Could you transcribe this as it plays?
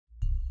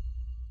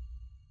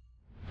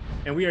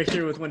and we are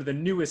here with one of the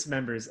newest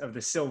members of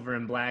the Silver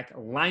and Black,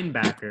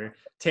 linebacker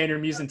Tanner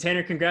Muse. And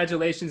Tanner,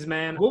 congratulations,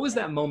 man. What was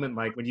that moment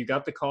like when you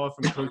got the call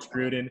from Coach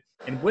Gruden?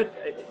 And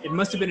it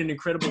must have been an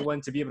incredible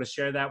one to be able to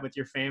share that with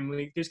your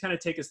family. Just kind of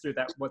take us through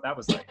what that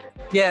was like.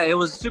 Yeah, it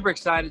was super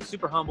excited,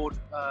 super humbled.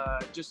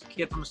 Just a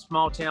kid from a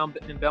small town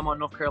in Belmont,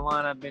 North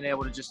Carolina, being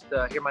able to just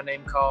hear my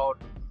name called.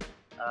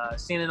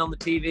 Seeing it on the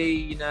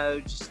TV,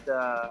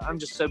 I'm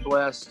just so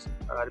blessed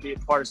to be a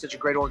part of such a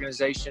great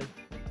organization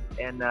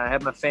and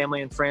have my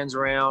family and friends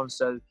around.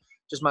 So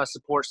just my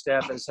support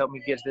staff has helped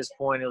me get to this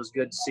point. It was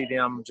good to see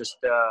them just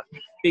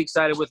be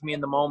excited with me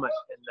in the moment.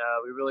 And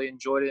we really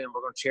enjoyed it, and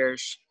we're going to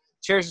cherish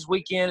this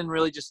weekend and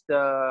really just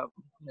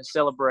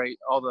celebrate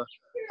all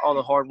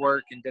the hard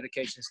work and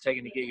dedication it's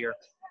taken to get here.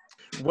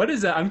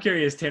 I'm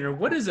curious, Tanner,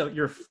 what does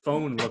your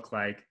phone look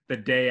like the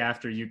day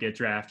after you get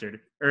drafted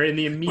or in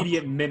the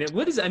immediate minute?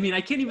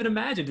 I can't even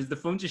imagine. Does the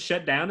phone just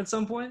shut down at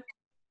some point?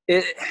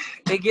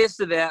 It gets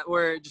to that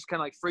where it just kind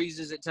of like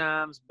freezes at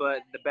times, but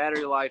the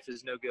battery life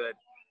is no good.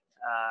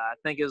 I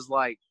think it was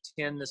like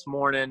 10 this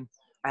morning.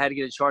 I had to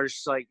get a charger.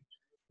 She's like,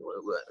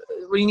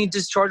 what do you need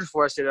this charger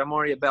for? I said, I'm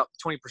already about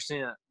 20%,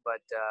 but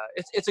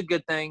it's a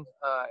good thing.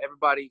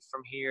 Everybody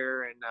from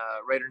here and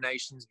Raider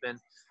Nation's been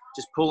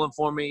just pulling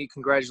for me,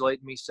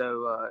 congratulating me.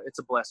 So it's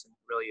a blessing.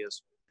 It really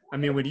is. I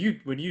mean, when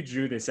you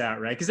drew this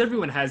out, right? Because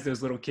everyone has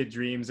those little kid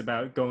dreams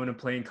about going and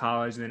playing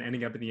college and then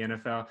ending up in the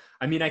NFL.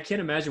 I mean, I can't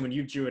imagine when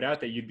you drew it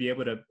out that you'd be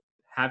able to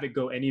have it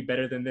go any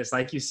better than this.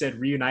 Like you said,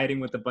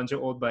 reuniting with a bunch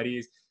of old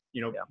buddies,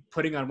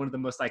 putting on one of the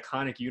most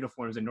iconic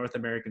uniforms in North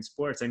American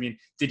sports. I mean,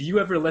 did you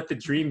ever let the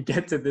dream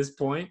get to this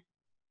point?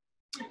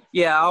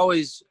 Yeah, I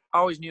always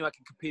knew I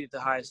could compete at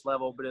the highest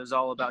level, but it was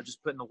all about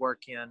just putting the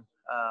work in.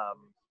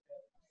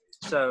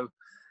 So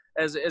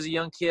as a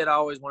young kid, I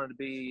always wanted to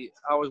be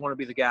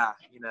the guy,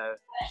 and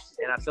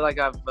I feel like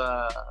a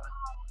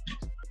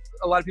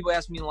lot of people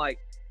ask me like,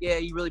 yeah,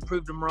 you really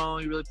proved them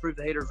wrong. You really proved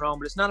the haters wrong,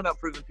 but it's not about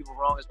proving people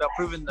wrong. It's about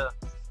proving the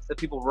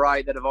people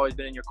right that have always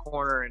been in your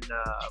corner and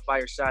by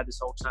your side this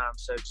whole time.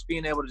 So just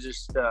being able to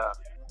just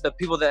the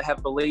people that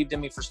have believed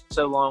in me for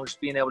so long, just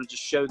being able to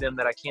just show them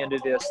that I can do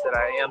this, that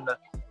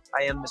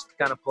I am this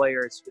kind of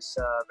player. It's just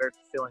very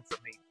fulfilling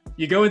for me.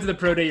 You go into the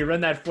pro day, you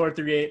run that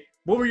 4.38.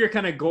 What were your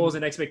kind of goals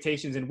and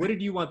expectations, and what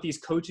did you want these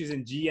coaches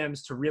and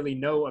GMs to really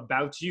know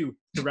about you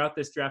throughout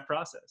this draft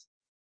process?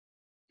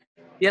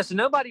 Yeah, so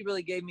nobody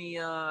really gave me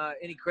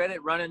any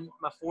credit running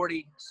my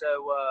 40. So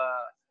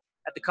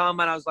at the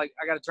combine, I was like,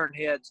 I got to turn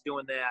heads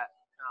doing that.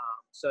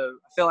 So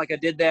I felt like I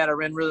did that. I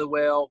ran really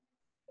well,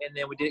 and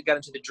then got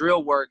into the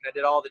drill work, and I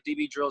did all the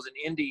DB drills in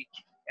Indy,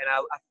 and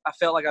I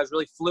felt like I was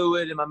really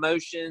fluid in my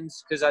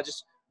motions because I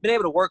just been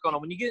able to work on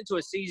them. When you get into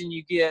a season,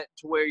 you get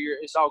to where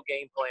it's all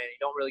game plan. You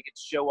don't really get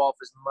to show off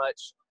as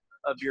much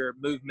of your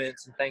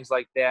movements and things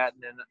like that.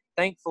 And then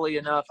thankfully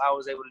enough, I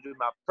was able to do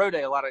my pro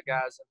day. A lot of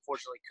guys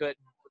unfortunately couldn't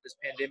with this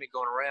pandemic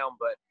going around,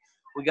 but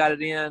we got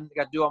it in. I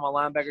got to do all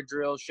my linebacker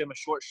drills, show my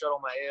short shuttle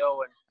on my L,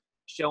 and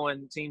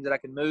showing teams that I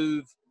can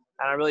move.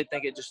 And I really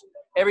think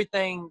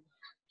everything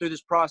through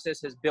this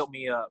process has built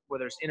me up,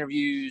 whether it's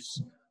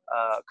interviews,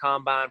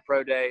 combine,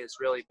 pro day.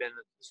 It's really been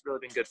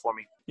good for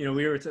me.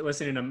 We were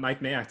listening to Mike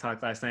Mayock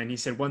talk last night, and he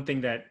said one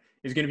thing that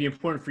is going to be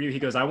important for you. He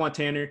goes, I want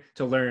Tanner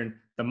to learn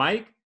the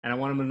mic, and I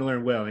want him to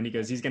learn Will. And he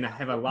goes, he's going to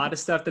have a lot of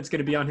stuff that's going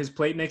to be on his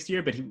plate next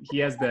year, but he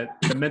has the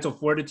mental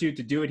fortitude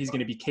to do it. He's going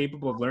to be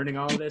capable of learning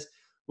all of this.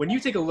 When you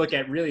take a look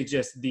at really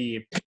just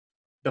the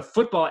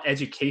football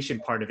education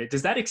part of it,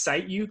 does that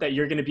excite you that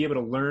you're going to be able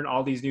to learn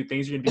all these new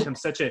things? You're going to become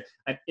such an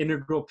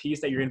integral piece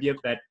that you're going to be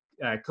able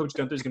Coach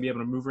Gunther's going to be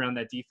able to move around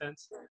that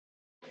defense?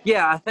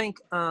 Yeah, I think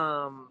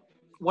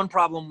one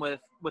problem with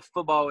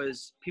football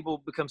is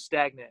people become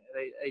stagnant.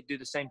 They do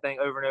the same thing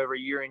over and over,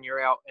 year in,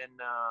 year out, and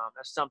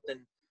that's something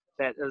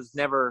that is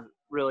never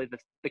really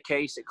the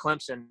case at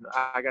Clemson.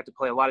 I got to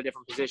play a lot of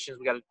different positions.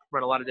 We got to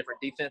run a lot of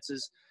different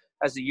defenses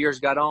as the years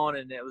got on,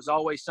 and it was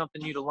always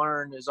something new to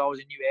learn. There's always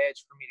a new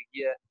edge for me to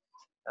get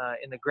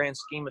in the grand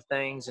scheme of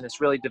things, and it's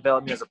really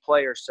developed me as a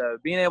player. So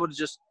being able to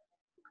just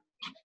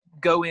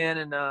go in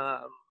and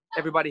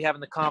everybody having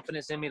the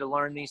confidence in me to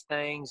learn these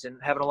things and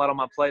having a lot on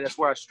my plate, that's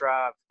where I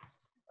strive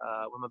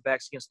when my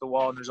back's against the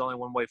wall and there's only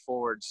one way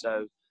forward.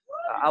 So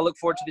I look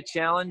forward to the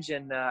challenge,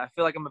 and I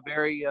feel like I'm a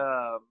very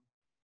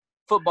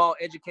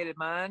football-educated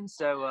mind,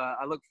 so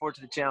I look forward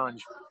to the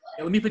challenge.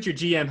 Hey, let me put your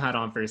GM hat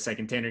on for a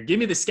second, Tanner. Give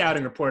me the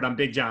scouting report on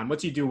Big John.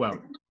 What's he do well?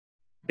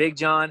 Big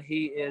John,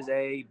 he is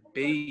a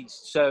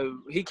beast. So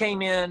he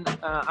came in,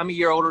 I'm a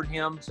year older than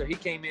him, so he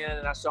came in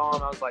and I saw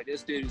him. I was like,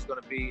 this dude is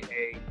going to be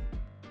a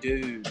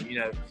dude.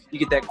 You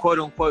get that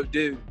quote-unquote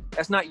dude.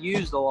 That's not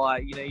used a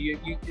lot.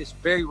 It's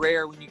very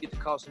rare when you get to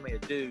call somebody a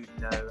dude.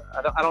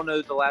 I don't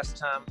know the last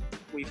time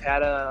we've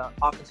had a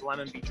offensive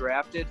lineman be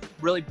drafted.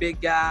 Really big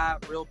guy,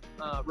 real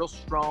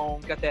strong,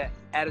 got that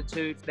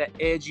attitude, that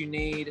edge you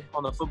need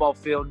on the football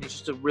field, and he's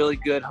just a really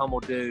good, humble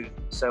dude.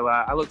 So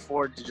I look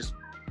forward to just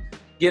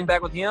getting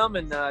back with him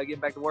and getting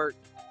back to work.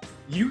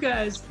 You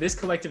guys, this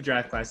collective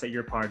draft class that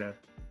you're part of,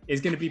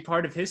 is going to be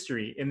part of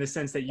history in the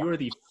sense that you are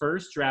the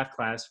first draft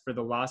class for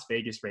the Las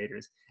Vegas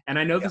Raiders. And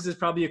I know this is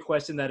probably a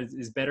question that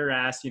is better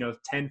asked,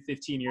 10,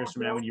 15 years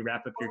from now when you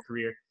wrap up your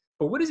career.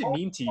 But what does it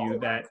mean to you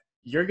that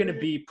you're going to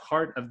be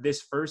part of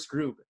this first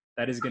group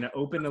that is going to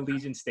open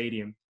Allegiant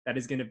Stadium, that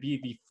is going to be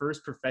the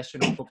first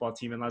professional football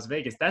team in Las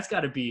Vegas? That's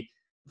got to be,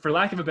 for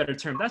lack of a better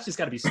term, that's just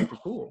got to be super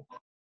cool.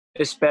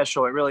 It's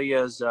special. It really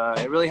is.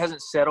 It really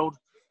hasn't settled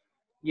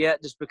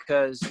yet just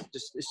because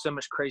there's so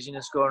much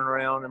craziness going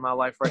around in my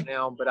life right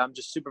now. But I'm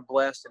just super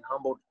blessed and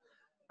humbled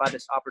by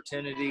this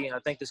opportunity. And I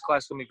think this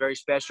class is going to be very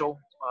special.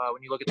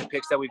 When you look at the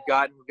picks that we've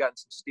gotten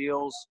some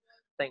steals.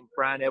 I think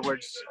Brian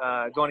Edwards,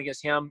 going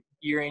against him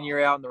year in,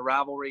 year out in the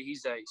rivalry,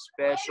 he's a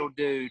special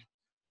dude.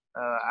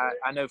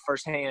 I know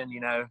firsthand,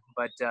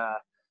 but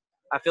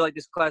I feel like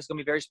this class is going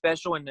to be very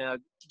special and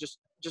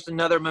just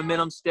another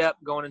momentum step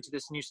going into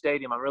this new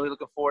stadium. I'm really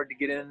looking forward to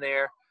getting in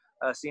there,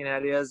 seeing how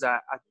it is. I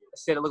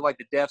said it looked like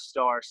the Death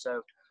Star,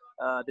 so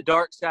the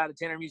dark side of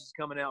Tanner Muse is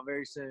coming out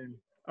very soon.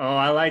 Oh,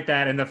 I like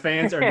that. And the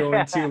fans are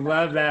going to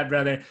love that,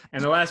 brother.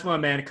 And the last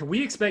one, man, can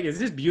we expect, is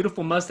this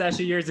beautiful mustache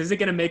of yours, is it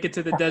going to make it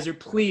to the desert?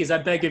 Please, I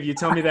beg of you,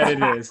 tell me that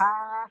it is.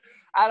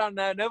 I don't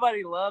know.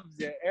 Nobody loves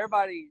it.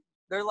 Everybody,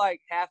 they're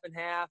like half and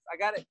half. I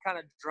got it kind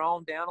of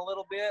drawn down a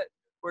little bit,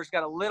 where it's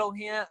got a little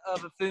hint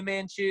of a Fu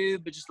Manchu,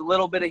 but just a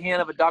little bit of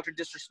hint of a Dr.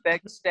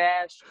 Disrespect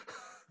stash.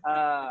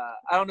 I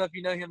don't know if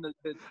you know him.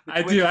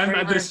 I do.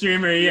 I'm the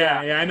streamer. Yeah,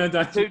 I know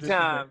Dr.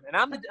 Two-time, and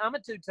I'm a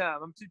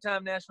two-time. I'm a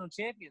two-time national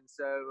champion.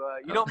 So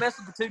you don't mess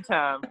with the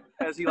two-time,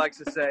 as he likes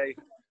to say.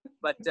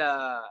 But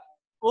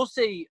we'll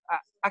see.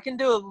 I can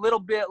do a little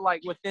bit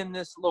like within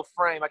this little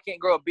frame. I can't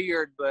grow a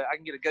beard, but I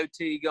can get a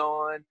goatee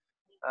going.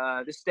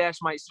 This stash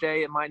might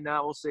stay. It might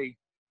not. We'll see.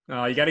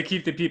 Oh, you got to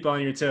keep the people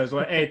on your toes.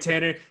 Well, hey,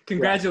 Tanner,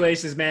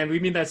 congratulations, man. We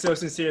mean that so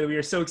sincerely. We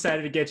are so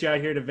excited to get you out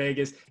here to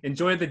Vegas.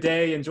 Enjoy the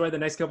day. Enjoy the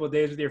next couple of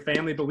days with your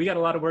family. But we got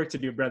a lot of work to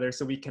do, brother.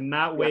 So we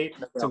cannot wait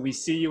till we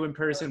see you in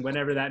person,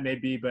 whenever that may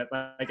be. But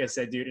like I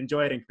said, dude,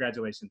 enjoy it and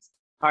congratulations.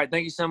 All right.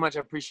 Thank you so much.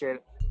 I appreciate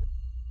it.